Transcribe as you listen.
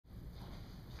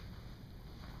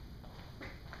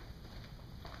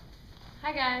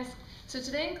Hi guys! So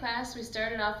today in class we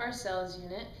started off our cells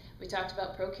unit. We talked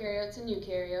about prokaryotes and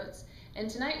eukaryotes, and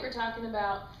tonight we're talking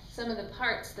about some of the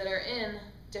parts that are in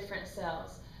different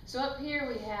cells. So up here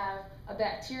we have a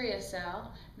bacteria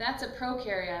cell. That's a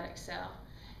prokaryotic cell.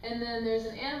 And then there's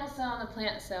an animal cell and a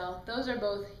plant cell. Those are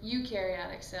both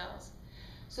eukaryotic cells.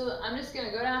 So I'm just going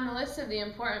to go down the list of the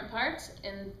important parts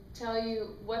and tell you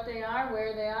what they are,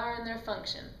 where they are, and their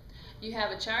function. You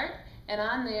have a chart, and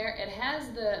on there it has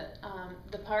the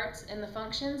parts and the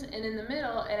functions, and in the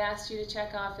middle it asks you to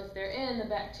check off if they're in the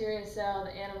bacteria cell,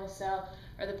 the animal cell,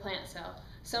 or the plant cell.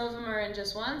 Some of them are in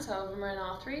just one, some of them are in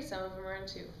all three, some of them are in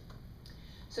two.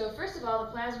 So first of all,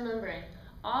 the plasma membrane.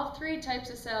 All three types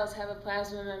of cells have a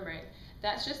plasma membrane.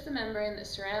 That's just the membrane that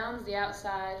surrounds the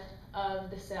outside of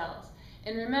the cells.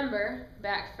 And remember,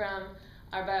 back from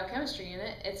our biochemistry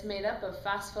unit, it's made up of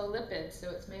phospholipids, so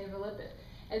it's made of a lipid.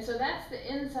 And so that's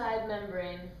the inside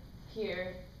membrane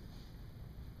here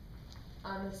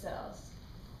on the cells.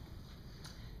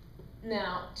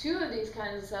 Now, two of these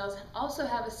kinds of cells also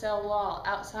have a cell wall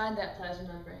outside that plasma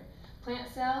membrane.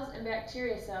 Plant cells and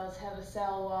bacteria cells have a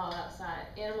cell wall outside.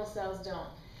 Animal cells don't.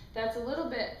 That's a little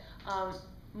bit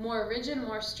more rigid,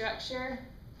 more structure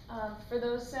for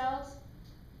those cells.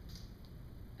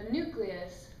 A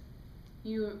nucleus,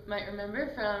 you might remember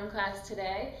from class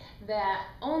today that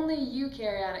only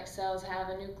eukaryotic cells have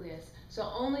a nucleus. So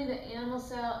only the animal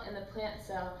cell and the plant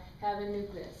cell have a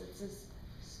nucleus. It's this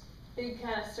big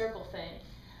kind of circle thing.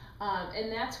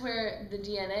 And that's where the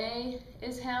DNA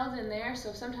is held in there.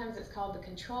 So sometimes it's called the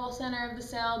control center of the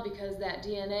cell because that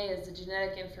DNA is the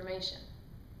genetic information.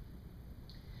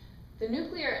 The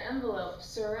nuclear envelope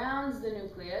surrounds the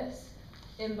nucleus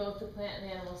in both the plant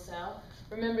and animal cell.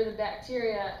 Remember, the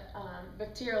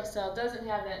bacterial cell doesn't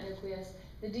have that nucleus.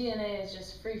 The DNA is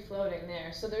just free floating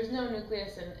there. So there's no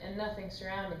nucleus and nothing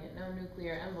surrounding it, no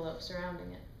nuclear envelope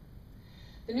surrounding it.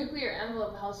 The nuclear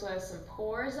envelope also has some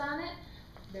pores on it.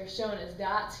 They're shown as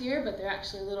dots here, but they're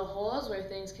actually little holes where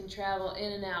things can travel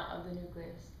in and out of the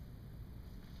nucleus.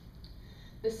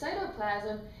 The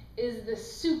cytoplasm is the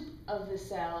soup of the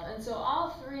cell, and so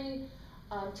all three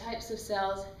types of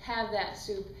cells have that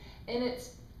soup, and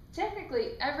it's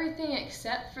technically everything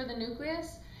except for the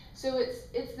nucleus. So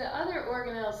it's the other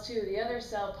organelles too, the other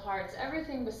cell parts.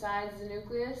 Everything besides the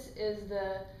nucleus is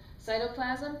the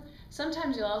cytoplasm.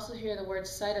 Sometimes you'll also hear the word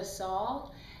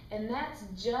cytosol, and that's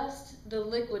just the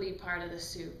liquidy part of the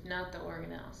soup, not the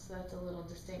organelles. So that's a little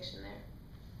distinction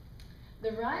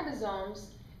there. The ribosomes,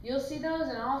 you'll see those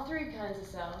in all three kinds of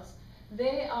cells.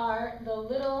 They are the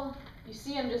little, you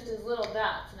see them just as little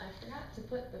dots, and I forgot to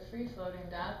put the free-floating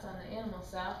dots on the animal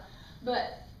cell,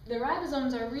 but the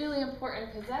ribosomes are really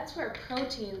important because that's where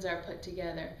proteins are put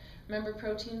together. Remember,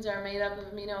 proteins are made up of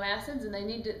amino acids, and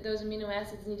those amino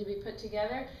acids need to be put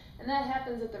together, and that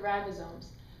happens at the ribosomes.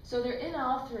 So they're in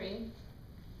all three.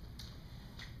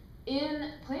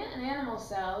 In plant and animal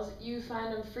cells, you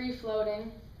find them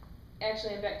free-floating.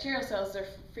 Actually, in bacterial cells, they're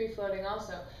free-floating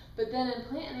also. But then in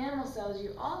plant and animal cells,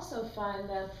 you also find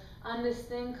them on this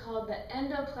thing called the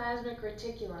endoplasmic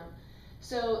reticulum.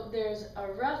 So there's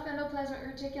a rough endoplasmic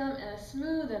reticulum and a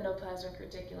smooth endoplasmic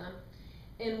reticulum.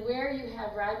 And where you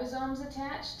have ribosomes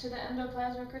attached to the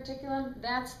endoplasmic reticulum,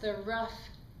 that's the rough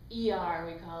ER,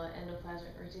 we call it,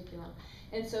 endoplasmic reticulum.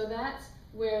 And so that's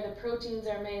where the proteins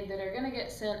are made that are going to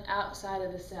get sent outside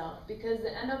of the cell. Because the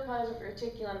endoplasmic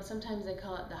reticulum, sometimes they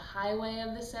call it the highway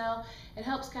of the cell, it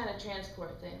helps kind of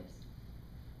transport things.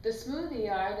 The smooth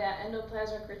ER, that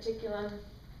endoplasmic reticulum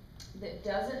that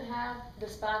doesn't have the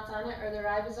spots on it or the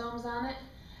ribosomes on it,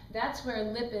 that's where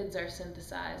lipids are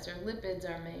synthesized or lipids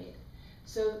are made.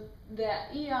 So that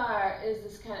ER is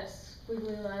this kind of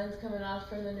squiggly lines coming off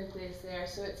from the nucleus there.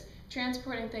 So it's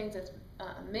transporting things that's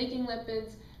making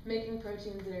lipids, making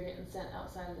proteins that are getting sent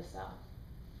outside of the cell.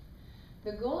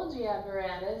 The Golgi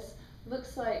apparatus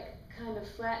looks like kind of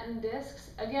flattened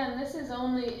discs. Again, this is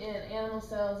only in animal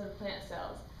cells and plant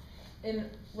cells.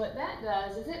 And what that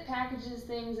does is it packages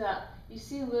things up. You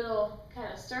see little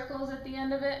kind of circles at the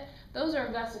end of it. Those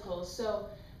are vesicles. So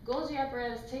Golgi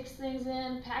apparatus takes things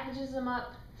in, packages them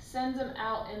up, sends them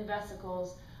out in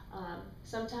vesicles,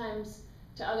 sometimes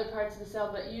to other parts of the cell,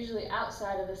 but usually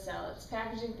outside of the cell. It's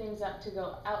packaging things up to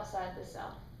go outside the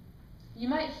cell. You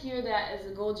might hear that as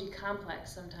the Golgi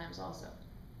complex sometimes also.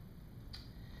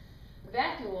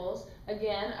 Vacuoles,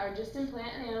 again, are just in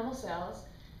plant and animal cells.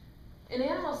 In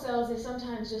animal cells, they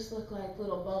sometimes just look like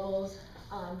little bubbles,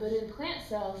 but in plant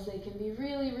cells, they can be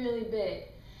really, really big.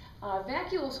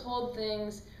 Vacuoles hold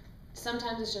things,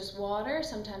 sometimes it's just water,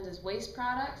 sometimes it's waste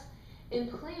products, In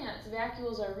plants,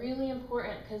 vacuoles are really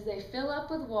important because they fill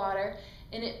up with water,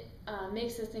 and it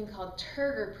makes this thing called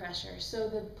turgor pressure. So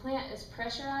the plant is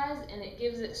pressurized and it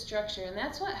gives it structure, and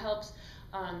that's what helps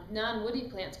non-woody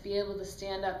plants be able to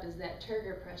stand up, is that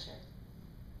turgor pressure.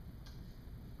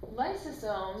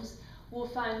 Lysosomes we'll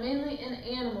find mainly in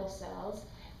animal cells,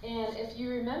 and if you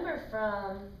remember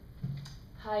from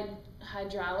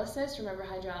hydrolysis, remember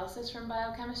hydrolysis from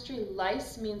biochemistry,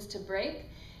 lys means to break,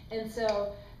 and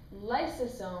so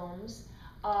lysosomes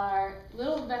are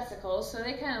little vesicles, so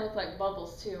they kind of look like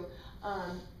bubbles too,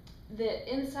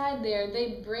 that inside there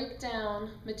they break down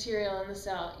material in the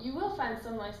cell. You will find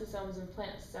some lysosomes in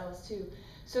plant cells too.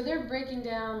 So they're breaking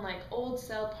down like old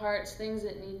cell parts, things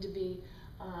that need to be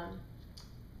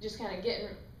just kind of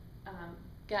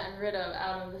gotten rid of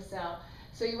out of the cell.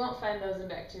 So you won't find those in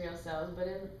bacterial cells, but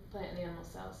in plant and animal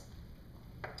cells.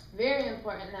 Very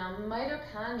important now,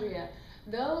 mitochondria.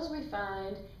 Those we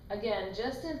find, again,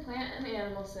 just in plant and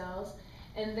animal cells,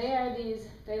 and they are these,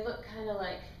 they look kind of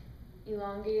like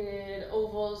elongated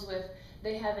ovals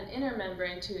they have an inner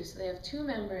membrane too, so they have two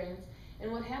membranes,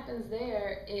 and what happens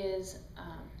there is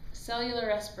cellular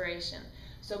respiration.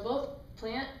 So both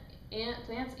plants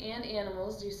and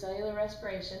animals do cellular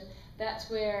respiration. That's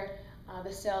where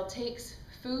the cell takes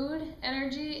food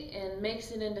energy and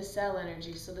makes it into cell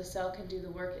energy so the cell can do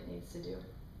the work it needs to do.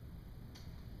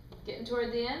 Getting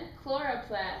toward the end,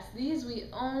 chloroplasts. These we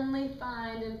only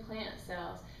find in plant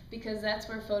cells because that's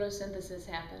where photosynthesis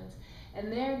happens.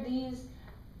 And they're these,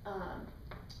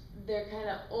 they're kind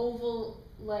of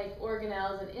oval-like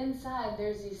organelles, and inside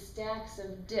there's these stacks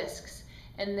of discs,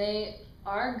 and they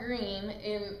are green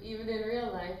even in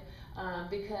real life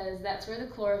because that's where the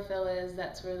chlorophyll is,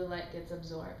 that's where the light gets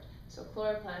absorbed. So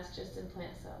chloroplasts just in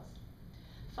plant cells.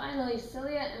 Finally,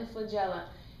 cilia and flagella.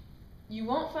 You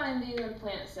won't find these in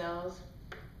plant cells.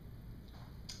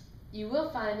 You will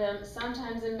find them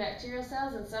sometimes in bacterial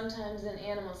cells and sometimes in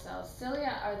animal cells.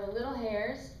 Cilia are the little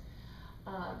hairs,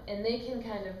 and they can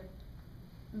kind of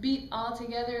beat all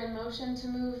together in motion to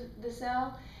move the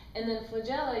cell. And then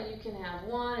flagella, you can have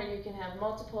one or you can have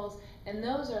multiples, and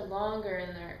those are longer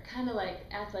and they're kind of like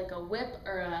act like a whip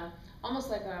or almost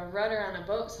like a rudder on a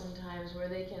boat sometimes, where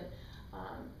they can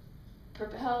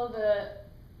propel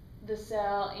the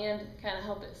cell and kind of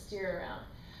help it steer around.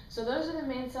 So those are the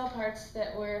main cell parts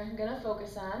that we're going to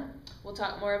focus on. We'll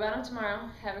talk more about them tomorrow.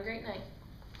 Have a great night.